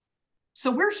So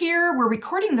we're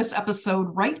recording this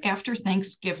episode right after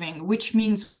Thanksgiving, which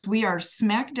means we are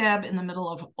smack dab in the middle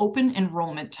of open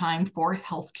enrollment time for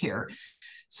healthcare.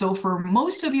 So for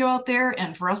most of you out there,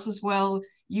 and for us as well,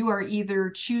 you are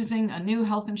either choosing a new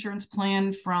health insurance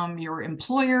plan from your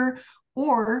employer,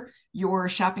 or you're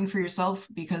shopping for yourself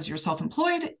because you're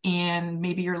self-employed and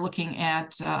maybe you're looking at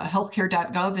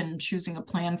healthcare.gov and choosing a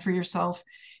plan for yourself.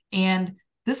 And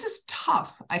this is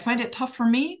tough. I find it tough for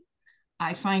me.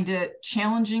 I find it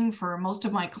challenging for most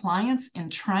of my clients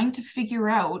in trying to figure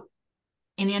out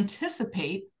and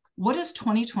anticipate what is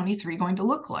 2023 going to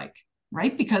look like,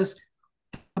 right? Because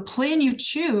the plan you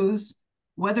choose,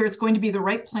 whether it's going to be the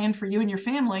right plan for you and your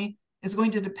family, is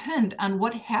going to depend on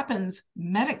what happens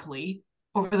medically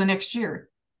over the next year.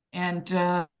 And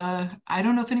I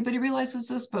don't know if anybody realizes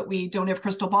this, but we don't have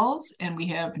crystal balls and we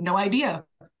have no idea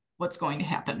what's going to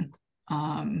happen.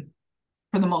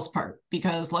 For the most part,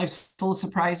 because life's full of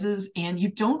surprises and you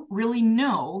don't really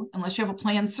know, unless you have a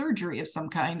planned surgery of some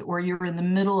kind or you're in the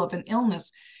middle of an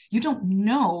illness, you don't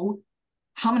know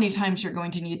how many times you're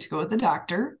going to need to go to the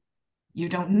doctor. You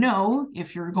don't know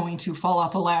if you're going to fall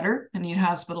off a ladder and need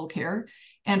hospital care.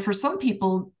 And for some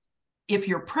people, if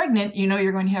you're pregnant, you know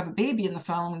you're going to have a baby in the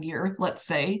following year, let's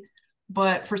say.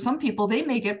 But for some people, they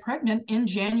may get pregnant in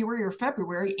January or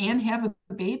February and have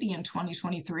a baby in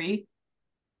 2023.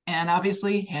 And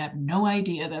obviously have no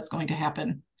idea that's going to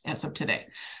happen as of today.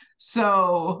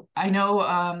 So I know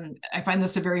I find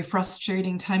this a very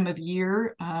frustrating time of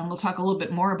year. We'll talk a little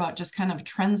bit more about just kind of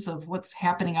trends of what's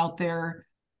happening out there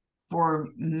for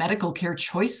medical care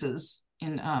choices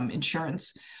in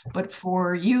insurance. But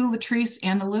for you, Leatrese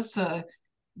and Alyssa,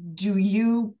 do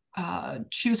you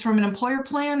choose from an employer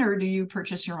plan or do you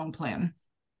purchase your own plan?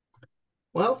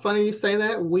 Well, funny you say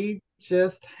that. We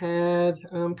just had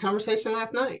conversation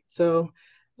last night. So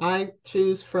I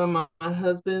choose from my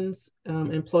husband's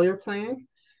employer plan,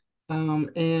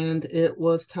 and it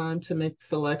was time to make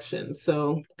selections.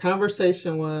 So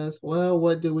conversation was, well,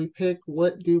 what do we pick?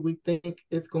 What do we think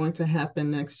is going to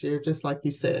happen next year? Just like you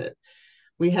said,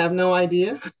 we have no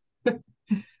idea.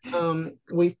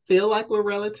 We feel like we're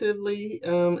relatively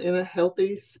in a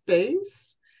healthy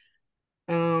space.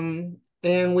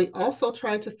 And we also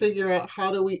tried to figure out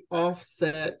how do we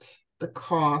offset the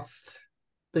cost,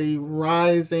 the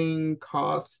rising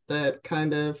costs that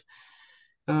kind of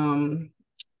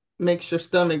makes your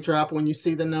stomach drop when you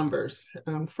see the numbers.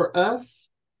 For us,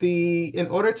 in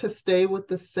order to stay with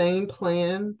the same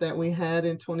plan that we had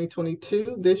in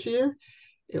 2022 this year,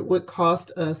 it would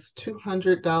cost us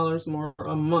 $200 more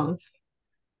a month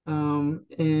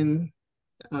in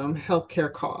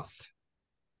healthcare costs.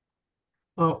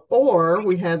 Or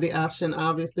we had the option,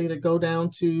 obviously, to go down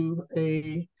to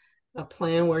a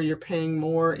plan where you're paying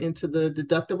more into the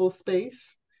deductible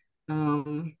space,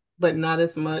 but not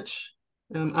as much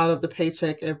out of the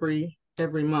paycheck every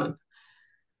month.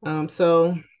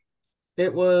 So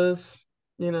it was,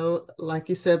 like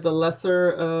you said, the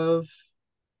lesser of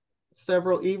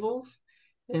several evils,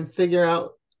 and figure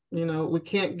out, we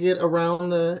can't get around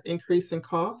the increase in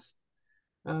cost.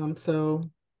 So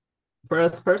for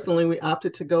us personally, we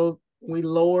opted to we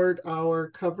lowered our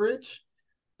coverage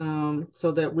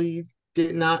so that we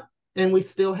did not, and we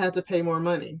still had to pay more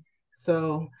money.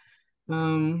 So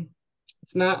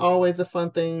it's not always a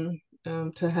fun thing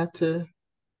to have to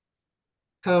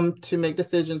come to make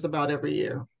decisions about every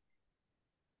year.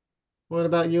 What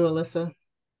about you, Alyssa?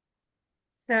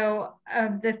 So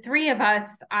of the three of us,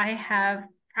 I have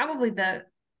probably the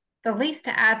least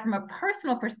to add from a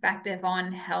personal perspective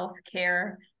on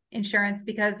healthcare insurance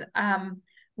because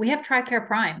we have TRICARE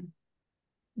Prime.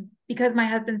 Because my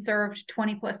husband served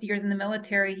 20 plus years in the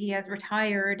military, he has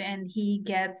retired and he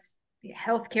gets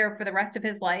health care for the rest of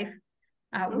his life.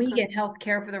 Okay. We get health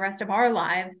care for the rest of our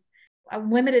lives, a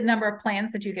limited number of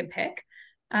plans that you can pick.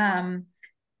 And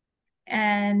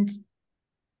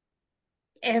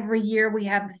every year we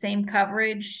have the same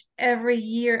coverage. Every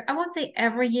year, I won't say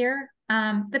every year,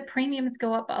 the premiums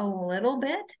go up a little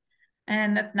bit,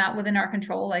 and that's not within our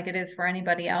control like it is for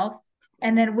anybody else.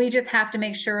 And then we just have to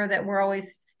make sure that we're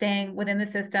always staying within the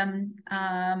system,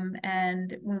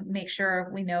 and make sure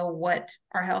we know what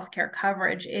our healthcare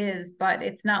coverage is. But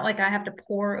it's not like I have to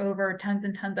pour over tons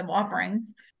and tons of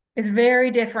offerings. It's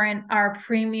very different. Our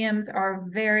premiums are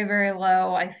very, very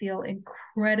low. I feel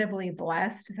incredibly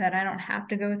blessed that I don't have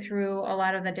to go through a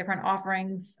lot of the different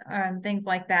offerings, things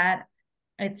like that.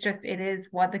 It is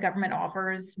what the government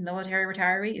offers military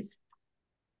retirees.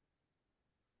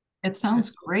 It sounds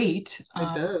great.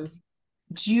 It does.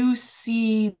 Do you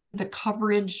see the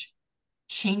coverage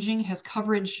changing? Has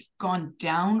coverage gone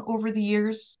down over the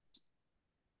years?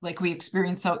 like we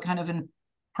experience out kind of in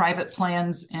private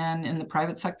plans and in the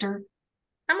private sector?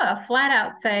 I'm going to flat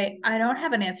out say I don't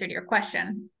have an answer to your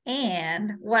question.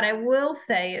 And what I will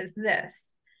say is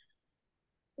this.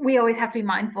 We always have to be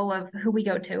mindful of who we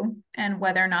go to and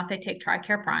whether or not they take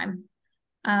TRICARE Prime.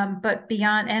 But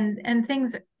beyond, and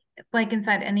things like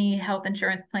inside any health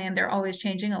insurance plan, they're always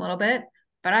changing a little bit,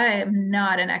 but I am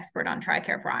not an expert on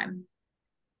TRICARE Prime.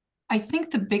 I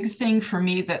think the big thing for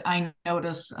me that I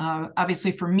notice,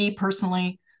 obviously for me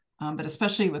personally, but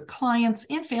especially with clients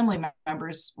and family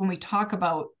members, when we talk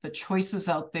about the choices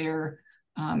out there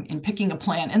in picking a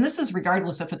plan, and this is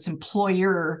regardless if it's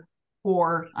employer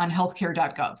or on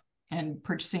healthcare.gov and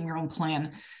purchasing your own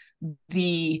plan,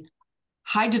 the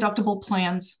high deductible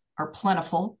plans are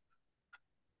plentiful.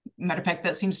 Matter of fact,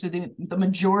 that seems to be the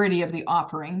majority of the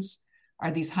offerings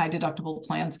are these high deductible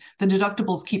plans. The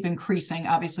deductibles keep increasing,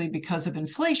 obviously, because of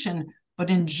inflation, but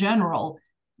in general,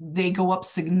 they go up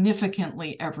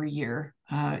significantly every year,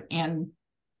 and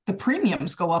the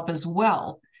premiums go up as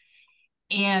well.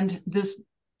 And this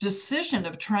decision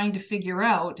of trying to figure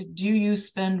out, do you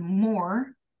spend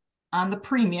more on the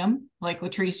premium, like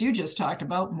Leatrese, you just talked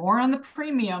about, more on the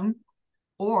premium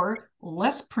or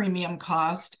less premium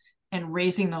cost and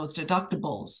raising those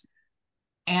deductibles?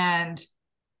 And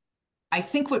I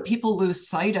think what people lose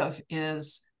sight of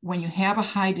is when you have a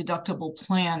high deductible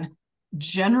plan,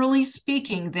 generally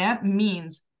speaking, that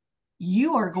means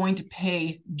you are going to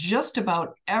pay just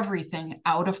about everything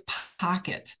out of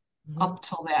pocket up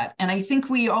till that. And I think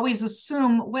we always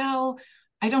assume, well,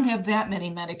 I don't have that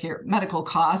many Medicare medical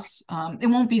costs. It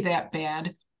won't be that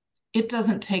bad. It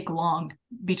doesn't take long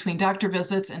between doctor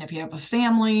visits. And if you have a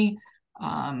family,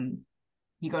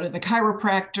 you go to the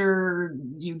chiropractor,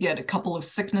 you get a couple of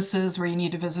sicknesses where you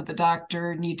need to visit the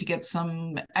doctor, need to get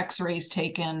some x-rays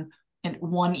taken, and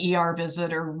one ER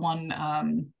visit or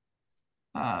one,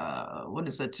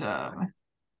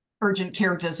 urgent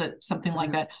care visit, something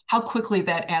like that, how quickly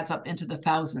that adds up into the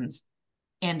thousands.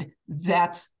 And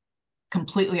that's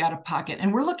completely out of pocket.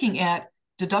 And we're looking at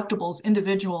deductibles,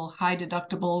 individual high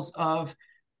deductibles of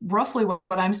roughly what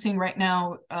I'm seeing right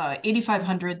now,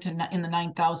 $8,500 to in the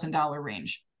 $9,000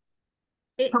 range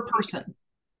per person.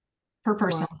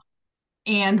 Wow.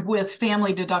 And with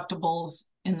family deductibles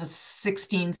in the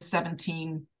 $16,000,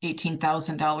 $17,000,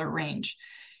 $18,000 range.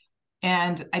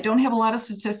 And I don't have a lot of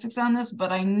statistics on this,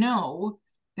 but I know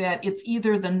that it's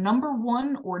either the number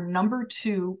one or number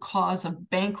two cause of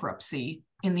bankruptcy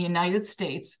in the United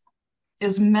States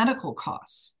is medical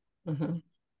costs. Mm-hmm.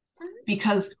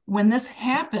 Because when this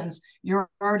happens, you're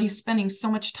already spending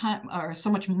so much time or so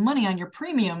much money on your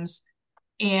premiums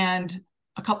and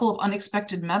a couple of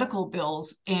unexpected medical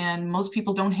bills. And most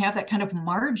people don't have that kind of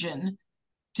margin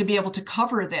to be able to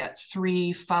cover that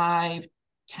 $3,000, $5,000,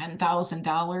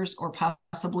 $10,000 or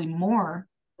possibly more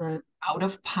out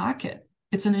of pocket.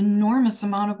 It's an enormous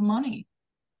amount of money.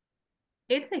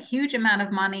 It's a huge amount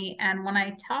of money. And when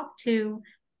I talk to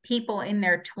people in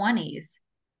their 20s,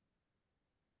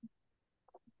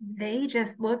 they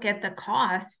just look at the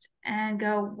cost and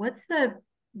go, what's the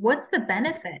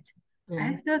benefit? Yeah.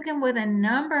 I've spoken with a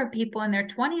number of people in their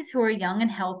 20s who are young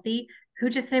and healthy who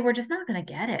just say, we're just not going to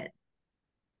get it.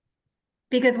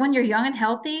 Because when you're young and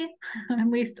healthy, at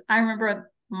least I remember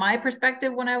my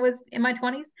perspective when I was in my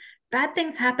 20s, bad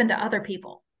things happen to other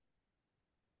people.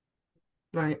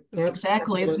 Right. Yep.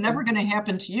 Exactly. It's never going to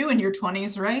happen to you in your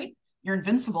 20s, right? You're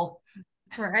invincible.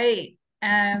 Right.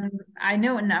 And I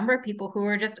know a number of people who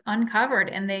are just uncovered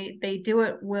and they do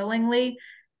it willingly.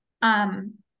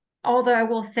 Although I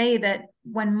will say that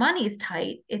when money's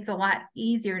tight, it's a lot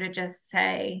easier to just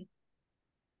say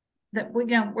that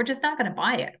we're just not going to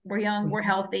buy it. We're young, we're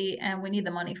healthy, and we need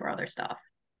the money for other stuff.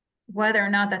 Whether or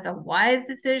not that's a wise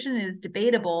decision is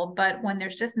debatable, but when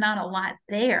there's just not a lot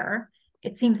there,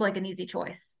 it seems like an easy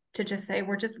choice to just say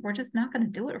we're just not going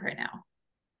to do it right now.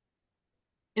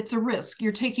 It's a risk.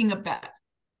 You're taking a bet.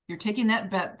 You're taking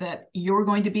that bet that you're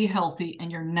going to be healthy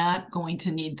and you're not going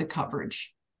to need the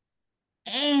coverage.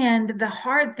 And the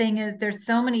hard thing is there's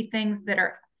so many things that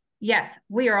are, yes,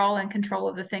 we are all in control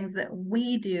of the things that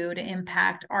we do to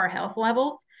impact our health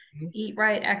levels. Mm-hmm. Eat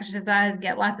right, exercise,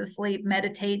 get lots of sleep,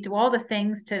 meditate, do all the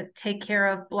things to take care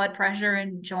of blood pressure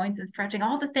and joints and stretching,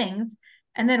 all the things.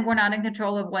 And then we're not in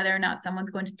control of whether or not someone's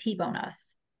going to T-bone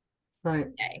us. Right.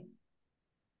 Okay.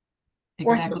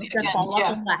 Exactly. Or fall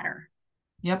off the ladder.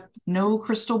 Yep. No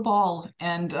crystal ball.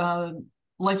 And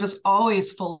life is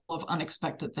always full of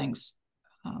unexpected things.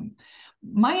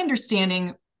 My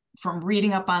understanding from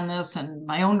reading up on this and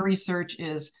my own research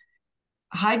is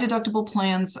high deductible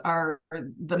plans are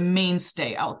the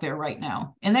mainstay out there right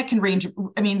now. And that can range,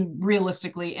 I mean,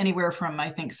 realistically, anywhere from, I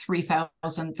think, $3,000,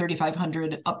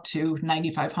 $3,500 up to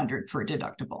 $9,500 for a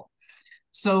deductible.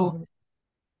 So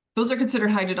those are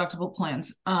considered high deductible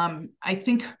plans. I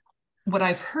think what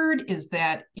I've heard is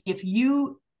that if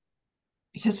you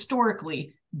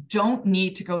historically don't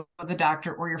need to go to the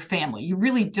doctor, or your family, you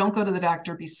really don't go to the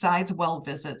doctor besides well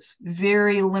visits,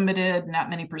 very limited, not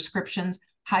many prescriptions,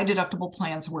 high deductible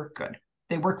plans work good.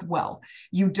 They work well.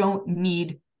 You don't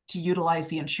need to utilize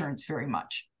the insurance very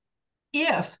much.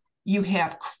 If you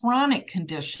have chronic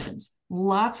conditions,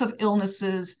 lots of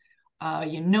illnesses,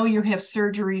 you have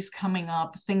surgeries coming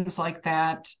up, things like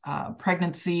that,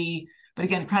 pregnancy, but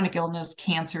again, chronic illness,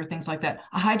 cancer, things like that,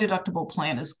 a high deductible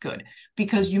plan is good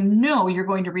because you know you're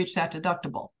going to reach that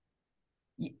deductible.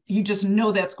 You just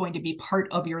know that's going to be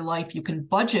part of your life. You can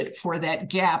budget for that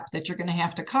gap that you're going to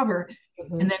have to cover.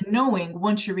 And then knowing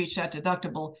once you reach that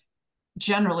deductible,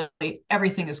 generally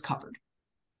everything is covered.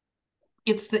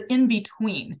 It's the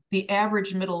in-between, the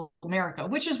average middle America,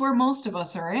 which is where most of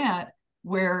us are at,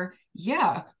 where,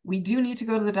 yeah, we do need to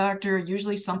go to the doctor.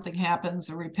 Usually something happens,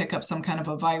 or we pick up some kind of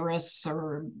a virus,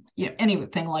 or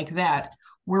anything like that.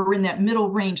 We're in that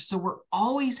middle range. So we're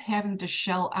always having to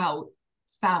shell out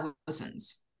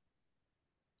thousands.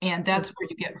 And that's where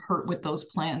you get hurt with those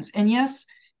plans. And yes,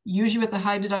 usually with the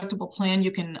high deductible plan,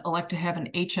 you can elect to have an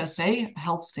HSA,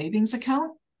 health savings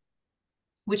account,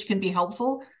 which can be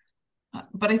helpful.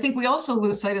 But I think we also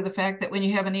lose sight of the fact that when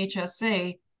you have an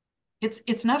HSA,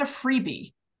 it's not a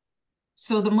freebie.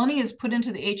 So the money is put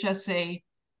into the HSA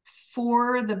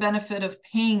for the benefit of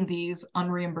paying these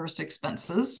unreimbursed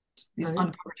expenses, these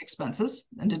uncovered expenses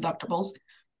and deductibles,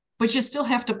 but you still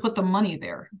have to put the money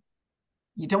there.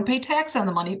 You don't pay tax on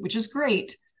the money, which is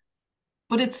great,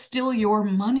 but it's still your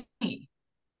money.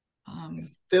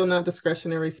 It's still not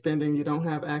discretionary spending. You don't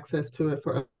have access to it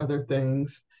for other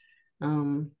things.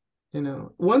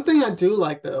 One thing I do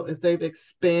like, though, is they've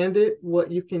expanded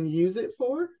what you can use it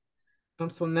for.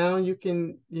 So now you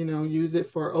can, use it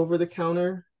for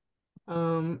over-the-counter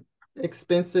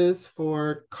expenses,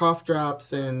 for cough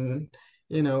drops and,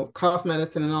 cough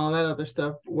medicine and all that other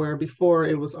stuff, where before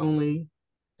it was only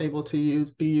able to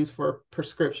be used for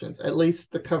prescriptions, at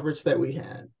least the coverage that we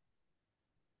had.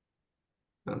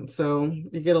 So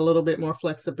you get a little bit more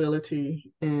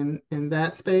flexibility in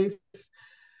that space.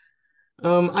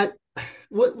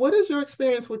 What is your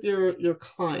experience with your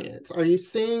clients? Are you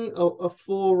seeing a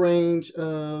full range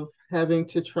of having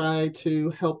to try to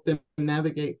help them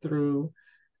navigate through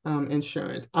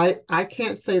insurance? I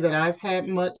can't say that I've had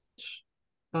much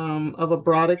of a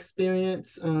broad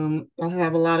experience. I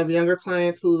have a lot of younger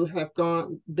clients who have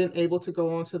been able to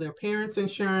go on to their parents'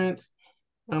 insurance,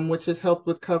 which has helped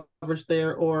with coverage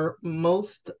there, or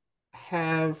most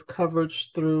have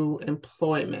coverage through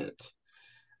employment.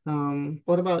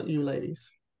 What about you,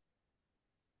 ladies?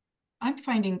 I'm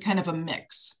finding kind of a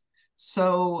mix.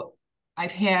 So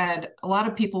I've had a lot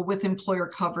of people with employer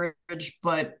coverage,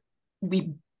 but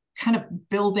we kind of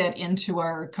build that into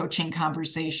our coaching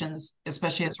conversations,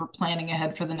 especially as we're planning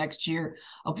ahead for the next year,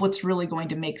 of what's really going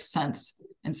to make sense.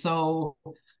 And so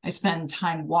I spend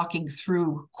time walking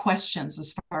through questions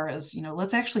as far as,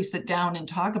 let's actually sit down and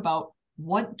talk about,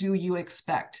 what do you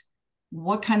expect?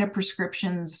 What kind of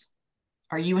prescriptions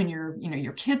are you and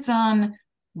your kids on?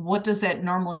 What does that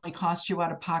normally cost you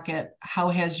out of pocket? How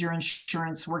has your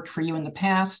insurance worked for you in the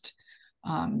past?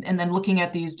 And then looking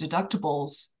at these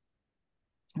deductibles,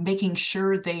 making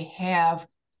sure they have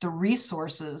the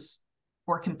resources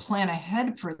or can plan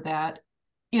ahead for that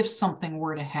if something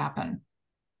were to happen.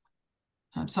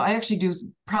 So I actually do,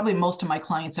 probably most of my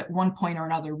clients at one point or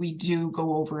another, we do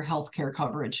go over healthcare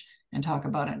coverage and talk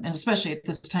about it. And especially at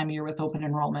this time of year with open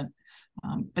enrollment.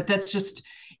 But that's just,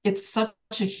 it's such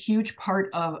a huge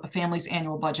part of a family's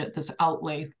annual budget, this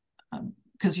outlay,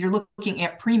 because you're looking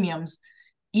at premiums,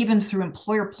 even through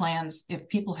employer plans. If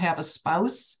people have a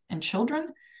spouse and children,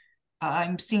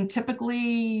 I'm seeing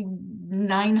typically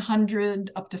 $900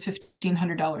 up to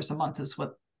 $1,500 a month is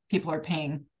what people are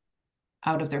paying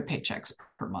out of their paychecks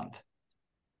per month.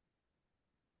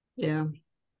 Yeah.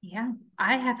 Yeah.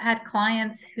 I have had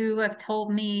clients who have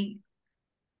told me,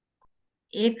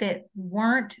 if it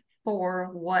weren't for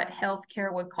what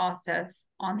healthcare would cost us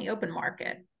on the open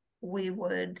market, we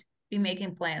would be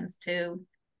making plans to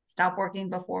stop working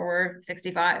before we're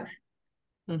 65.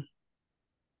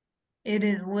 It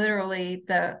is literally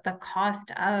the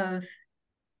cost of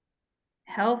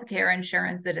healthcare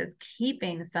insurance that is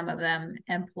keeping some of them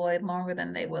employed longer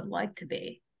than they would like to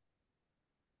be.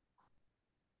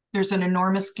 There's an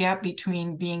enormous gap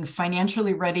between being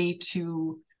financially ready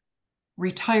to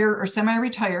retire or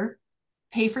semi-retire,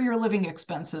 pay for your living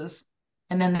expenses,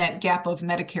 and then that gap of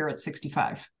Medicare at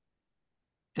 65.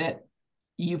 That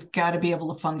you've got to be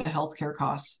able to fund the healthcare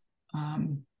costs.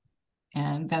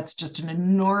 And that's just an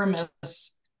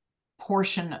enormous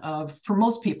portion of, for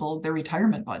most people, their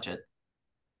retirement budget.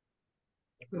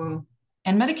 Well,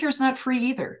 and Medicare is not free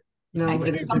either. no, I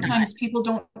think sometimes people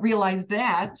don't realize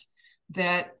that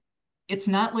it's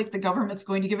not like the government's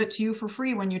going to give it to you for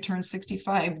free when you turn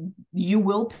 65. You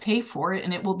will pay for it,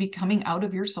 and it will be coming out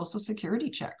of your Social Security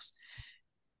checks.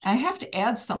 I have to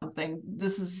add something.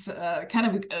 This is kind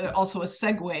of also a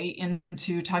segue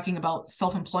into talking about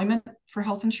self-employment for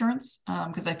health insurance,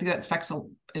 because I think that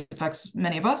affects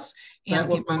many of us and that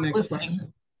was people my next listening.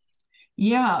 question.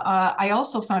 Yeah, I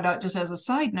also found out, just as a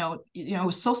side note,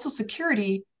 Social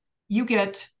Security, you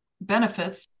get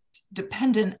benefits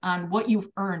dependent on what you've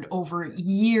earned over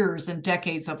years and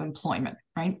decades of employment,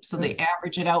 right? So they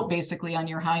average it out basically on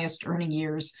your highest earning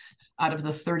years out of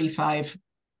the 35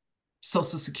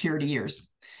 Social Security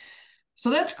years.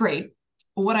 So that's great.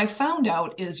 What I found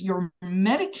out is your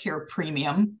Medicare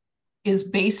premium is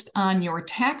based on your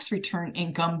tax return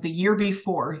income the year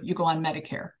before you go on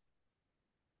Medicare.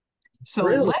 So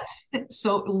really?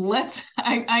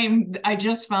 I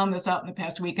just found this out in the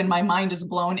past week and my mind is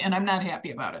blown and I'm not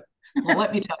happy about it. Well,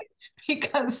 let me tell you,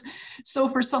 because so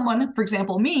for someone, for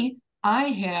example, me, I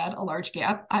had a large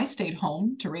gap. I stayed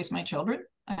home to raise my children.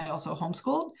 I also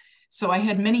homeschooled. So I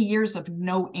had many years of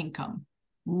no income.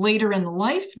 Later in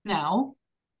life now,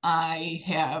 I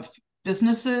have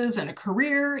businesses and a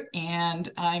career, and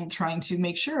I'm trying to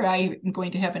make sure I'm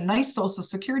going to have a nice Social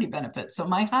Security benefit. So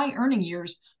my high earning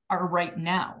years are right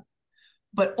now.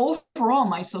 But overall,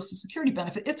 my Social Security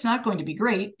benefit, it's not going to be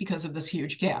great because of this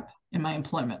huge gap in my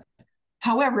employment.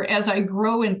 However, as I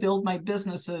grow and build my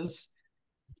businesses,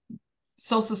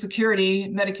 Social Security,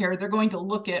 Medicare, they're going to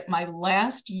look at my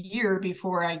last year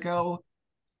before I go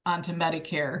onto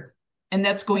Medicare. And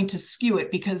that's going to skew it,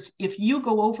 because if you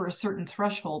go over a certain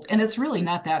threshold, and it's really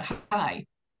not that high,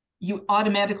 you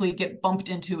automatically get bumped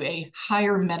into a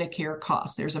higher Medicare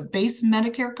cost. There's a base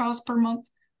Medicare cost per month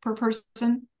per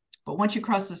person, but once you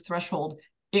cross this threshold,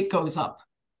 it goes up.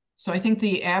 So I think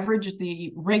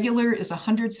the regular is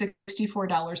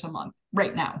 $164 a month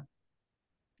right now.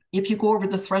 If you go over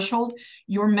the threshold,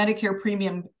 your Medicare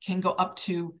premium can go up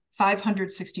to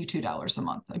 $562 a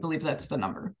month. I believe that's the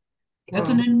number. That's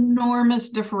an enormous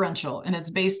differential, and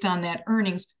it's based on that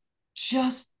earnings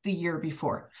just the year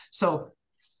before. So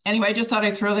anyway, I just thought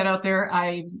I'd throw that out there.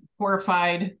 I'm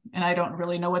horrified, and I don't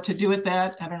really know what to do with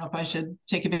that. I don't know if I should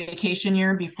take a vacation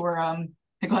year before I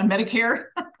go on Medicare.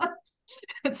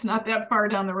 It's not that far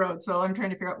down the road, so I'm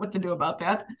trying to figure out what to do about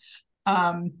that.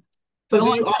 So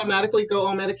do you automatically go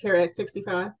on Medicare at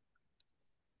 65?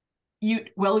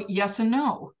 Well, yes and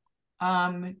no.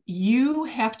 You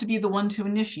have to be the one to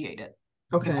initiate it.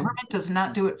 Okay. The government does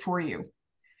not do it for you.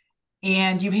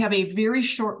 And you have a very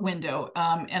short window.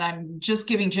 And I'm just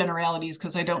giving generalities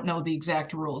because I don't know the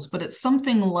exact rules, but it's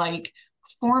something like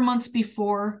 4 months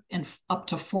before and up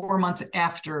to 4 months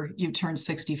after you turn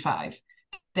 65.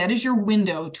 That is your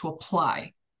window to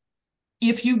apply.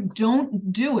 If you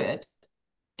don't do it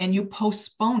and you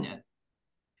postpone it,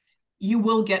 you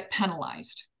will get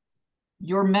penalized.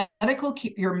 Your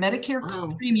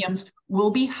Medicare premiums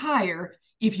will be higher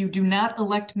if you do not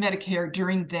elect Medicare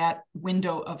during that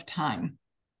window of time.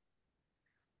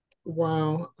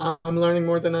 Wow, I'm learning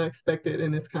more than I expected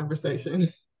in this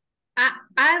conversation.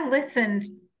 I listened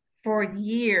for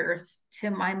years to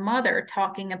my mother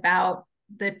talking about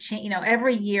the change.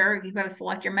 Every year you've got to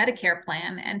select your Medicare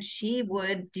plan, and she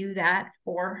would do that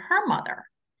for her mother.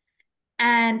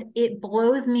 And it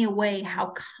blows me away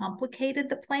how complicated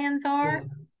the plans are. Yeah.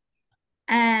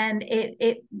 And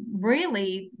it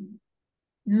really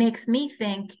makes me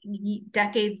think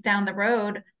decades down the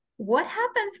road, what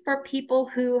happens for people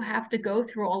who have to go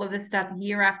through all of this stuff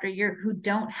year after year, who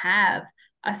don't have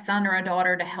a son or a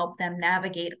daughter to help them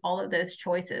navigate all of those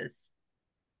choices?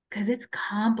 Because it's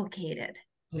complicated.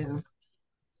 Yeah.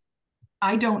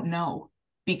 I don't know,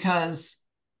 because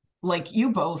like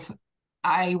you both,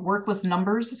 I work with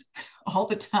numbers all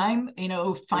the time.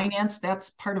 Finance, that's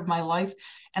part of my life.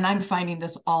 And I'm finding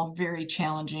this all very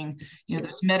challenging.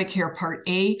 There's Medicare Part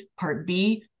A, Part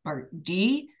B, Part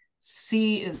D.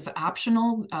 C is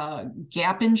optional,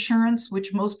 gap insurance,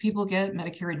 which most people get,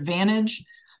 Medicare Advantage.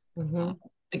 Mm-hmm.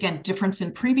 Again, difference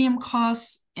in premium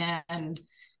costs. And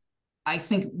I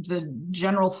think the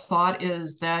general thought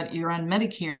is that you're on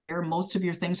Medicare, most of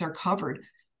your things are covered.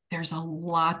 There's a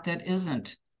lot that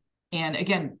isn't. And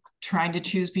again, trying to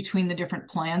choose between the different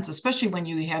plans, especially when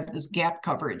you have this gap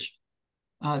coverage.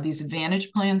 these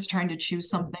advantage plans, trying to choose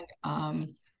something.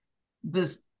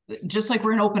 This, just like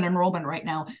we're in open enrollment right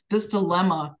now, this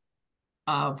dilemma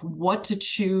of what to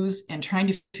choose and trying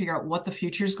to figure out what the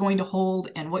future is going to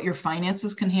hold and what your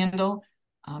finances can handle.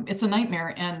 It's a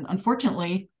nightmare. And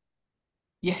unfortunately,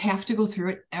 you have to go through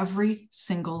it every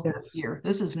single year.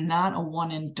 This is not a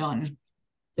one and done.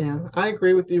 Yeah, I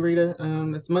agree with you, Rita.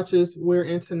 As much as we're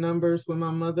into numbers, when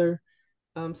my mother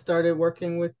started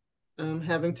working with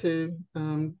having to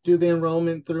do the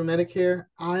enrollment through Medicare,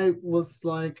 I was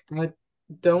like, I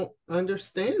don't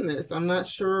understand this. I'm not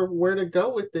sure where to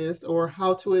go with this or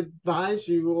how to advise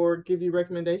you or give you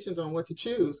recommendations on what to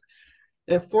choose.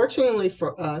 And fortunately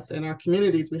for us in our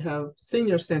communities, we have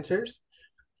senior centers,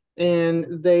 and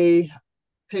they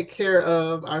take care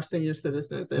of our senior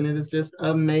citizens. And it is just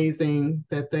amazing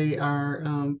that they are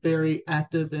very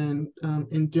active in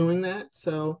doing that.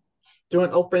 So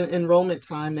during open enrollment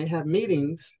time, they have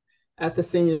meetings at the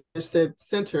senior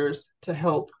centers to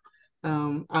help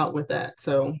out with that.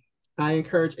 So I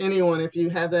encourage anyone, if you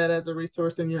have that as a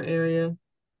resource in your area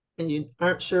and you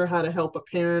aren't sure how to help a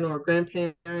parent or a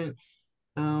grandparent,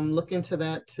 look into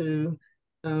that to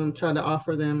try to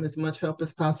offer them as much help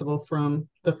as possible from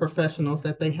the professionals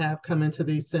that they have come into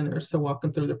these centers to walk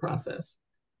them through the process.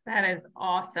 That is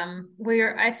awesome.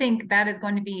 I think that is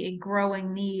going to be a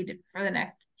growing need for the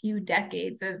next few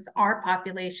decades as our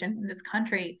population in this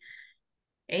country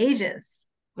ages.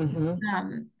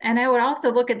 And I would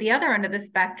also look at the other end of the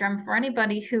spectrum for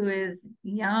anybody who is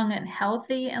young and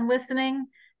healthy and listening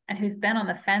and who's been on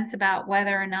the fence about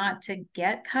whether or not to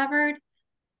get covered.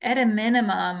 At a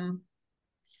minimum,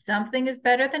 something is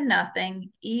better than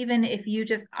nothing, even if you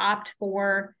just opt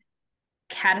for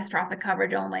catastrophic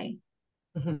coverage only.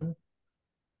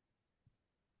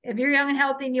 If you're young and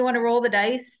healthy and you want to roll the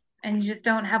dice and you just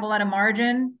don't have a lot of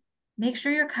margin, make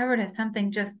sure you're covered if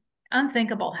something just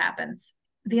unthinkable happens.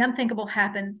 The unthinkable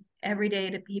happens every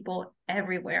day to people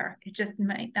everywhere. It just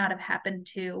might not have happened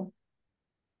to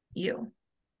you.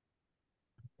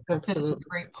 That is a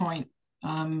great point.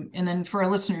 And then for our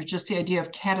listeners, just the idea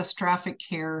of catastrophic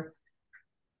care,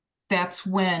 that's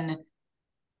when,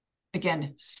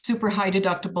 again, super high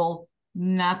deductible,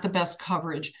 not the best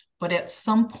coverage, but at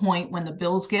some point when the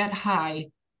bills get high,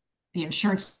 the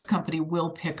insurance company will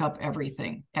pick up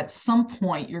everything. At some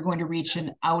point, you're going to reach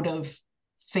an out of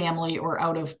family or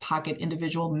out of pocket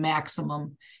individual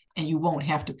maximum, and you won't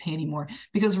have to pay anymore.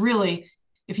 Because really,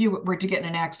 if you were to get in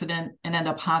an accident and end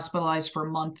up hospitalized for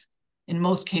a month, in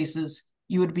most cases,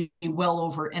 you would be well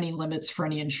over any limits for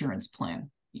any insurance plan.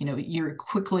 You know, you're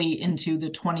quickly into the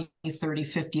 $20,000,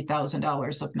 $30,000,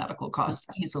 $50,000 of medical costs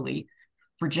easily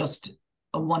for just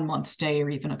a 1 month stay or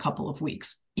even a couple of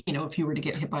weeks, you know, if you were to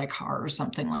get hit by a car or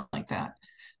something like that.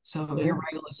 So you're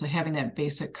right, Alyssa, having that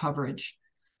basic coverage.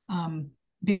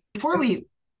 Before we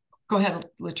go ahead,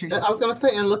 Leatrese. I was going to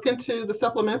say, and look into the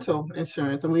supplemental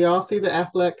insurance. And we all see the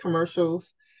Aflac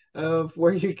commercials of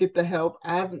where you get the help.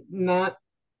 I've not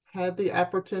had the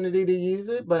opportunity to use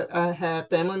it, but I have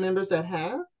family members that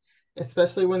have,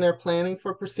 especially when they're planning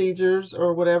for procedures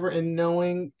or whatever, and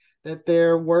knowing that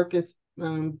their work is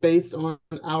based on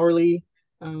hourly,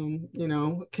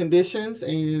 conditions,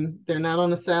 and they're not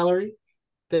on a salary.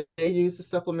 They use the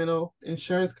supplemental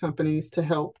insurance companies to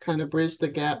help kind of bridge the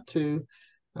gap to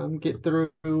get through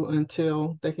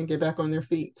until they can get back on their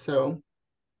feet. So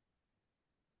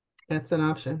that's an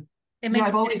option. Yeah,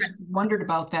 I've always wondered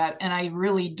about that, and I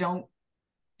really don't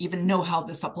even know how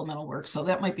the supplemental works. So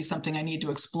that might be something I need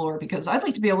to explore, because I'd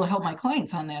like to be able to help my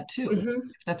clients on that too,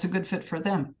 if that's a good fit for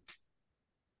them.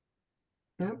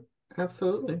 Yep,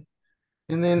 absolutely.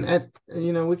 And then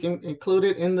we can include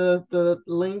it in the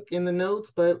link in the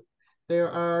notes, but there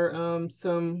are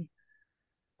some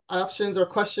options or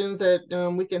questions that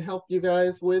we can help you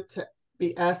guys with to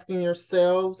be asking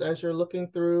yourselves as you're looking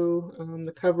through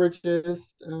the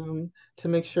coverages to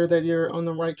make sure that you're on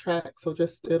the right track. So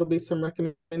it'll be some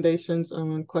recommendations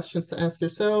on questions to ask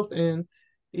yourself, and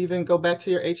even go back to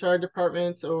your HR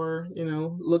departments, or,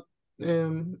 look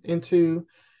into,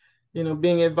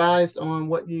 being advised on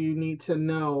what you need to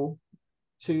know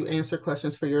to answer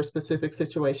questions for your specific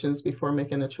situations before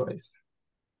making a choice.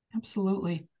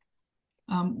 Absolutely.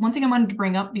 One thing I wanted to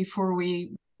bring up before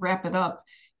we wrap it up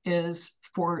is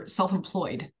for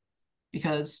self-employed,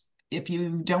 because if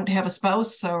you don't have a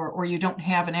spouse or you don't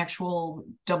have an actual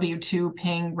W-2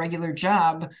 paying regular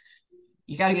job,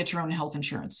 you got to get your own health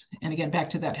insurance. And again, back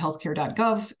to that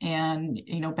healthcare.gov.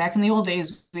 And, back in the old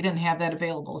days, we didn't have that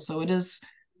available. So it is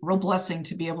a real blessing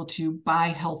to be able to buy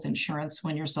health insurance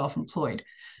when you're self-employed.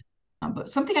 But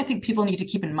something I think people need to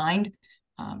keep in mind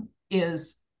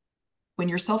is when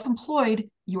you're self-employed,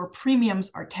 your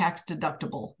premiums are tax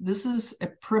deductible. This is a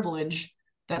privilege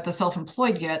that the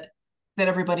self-employed get that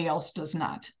everybody else does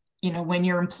not. You know, when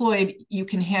you're employed, you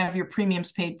can have your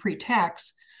premiums paid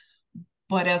pre-tax,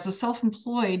 but as a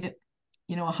self-employed,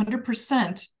 you know,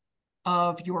 100%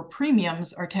 of your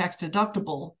premiums are tax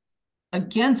deductible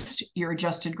against your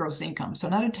adjusted gross income. So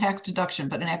not a tax deduction,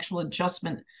 but an actual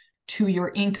adjustment to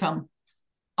your income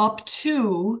up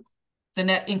to the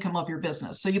net income of your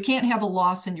business. So you can't have a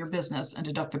loss in your business and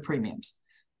deduct the premiums.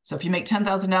 So if you make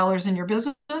 $10,000 in your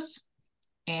business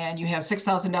and you have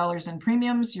 $6,000 in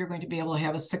premiums, you're going to be able to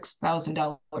have a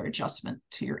 $6,000 adjustment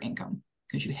to your income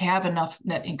because you have enough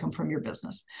net income from your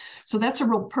business. So that's a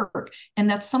real perk. And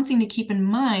that's something to keep in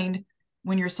mind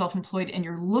when you're self-employed and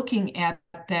you're looking at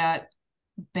that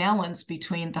balance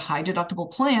between the high deductible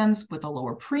plans with a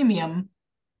lower premium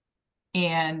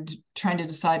and trying to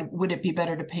decide, would it be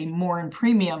better to pay more in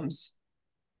premiums,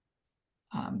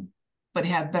 but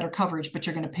have better coverage, but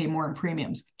you're going to pay more in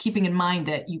premiums, keeping in mind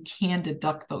that you can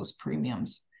deduct those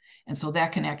premiums. And so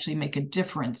that can actually make a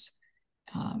difference,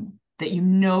 that you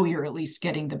know you're at least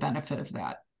getting the benefit of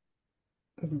that.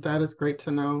 That is great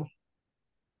to know.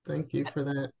 Thank you for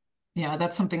that. Yeah,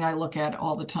 that's something I look at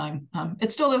all the time.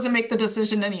 It still doesn't make the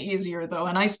decision any easier, though,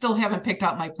 and I still haven't picked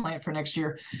out my plan for next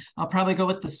year. I'll probably go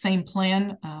with the same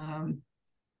plan.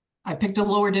 I picked a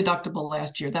lower deductible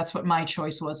last year. That's what my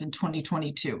choice was in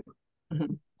 2022.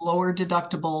 Mm-hmm. Lower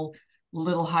deductible,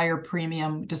 little higher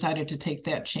premium, decided to take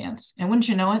that chance. And wouldn't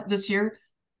you know it, this year,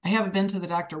 I haven't been to the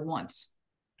doctor once.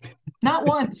 Not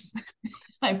once.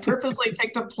 I purposely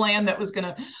picked a plan that was going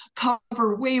to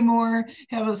cover way more,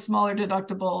 have a smaller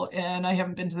deductible, and I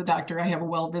haven't been to the doctor. I have a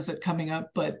well visit coming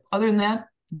up, but other than that,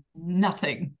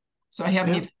 nothing. So I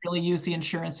haven't even really used the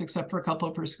insurance except for a couple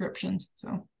of prescriptions.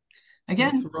 So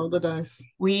again, let's roll the dice.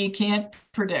 We can't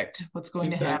predict what's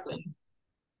going to happen.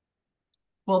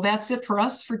 Well, that's it for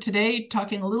us for today,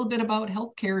 talking a little bit about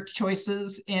healthcare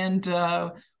choices and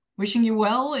wishing you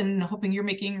well and hoping you're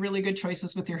making really good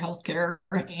choices with your healthcare.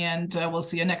 And we'll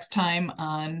see you next time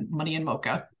on Money and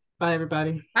Mocha. Bye,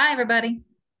 everybody. Bye, everybody.